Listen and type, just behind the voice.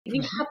We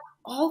have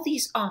all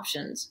these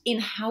options in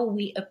how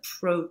we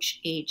approach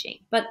aging.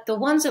 But the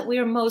ones that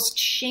we're most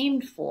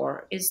shamed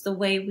for is the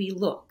way we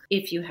look.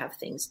 If you have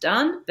things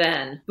done,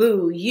 then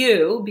boo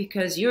you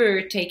because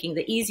you're taking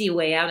the easy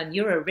way out and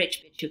you're a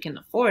rich bitch who can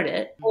afford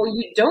it. Or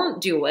you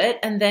don't do it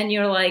and then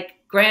you're like,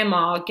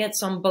 grandma, get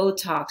some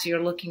Botox,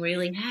 you're looking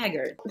really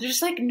haggard.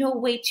 There's like no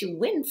way to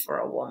win for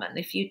a woman.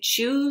 If you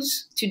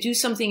choose to do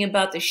something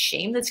about the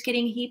shame that's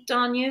getting heaped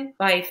on you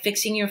by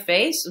fixing your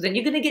face, then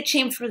you're going to get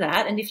shamed for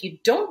that. And if you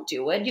don't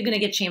do it, you're going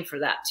to get shamed for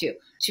that too.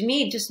 To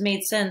me, it just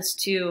made sense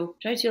to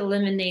try to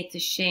eliminate the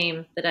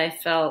shame that I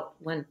felt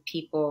when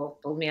people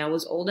told me I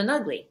was old and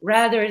ugly,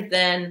 rather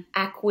than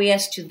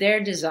acquiesce to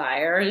their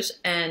desires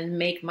and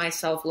make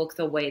myself look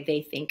the way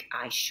they think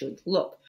I should look.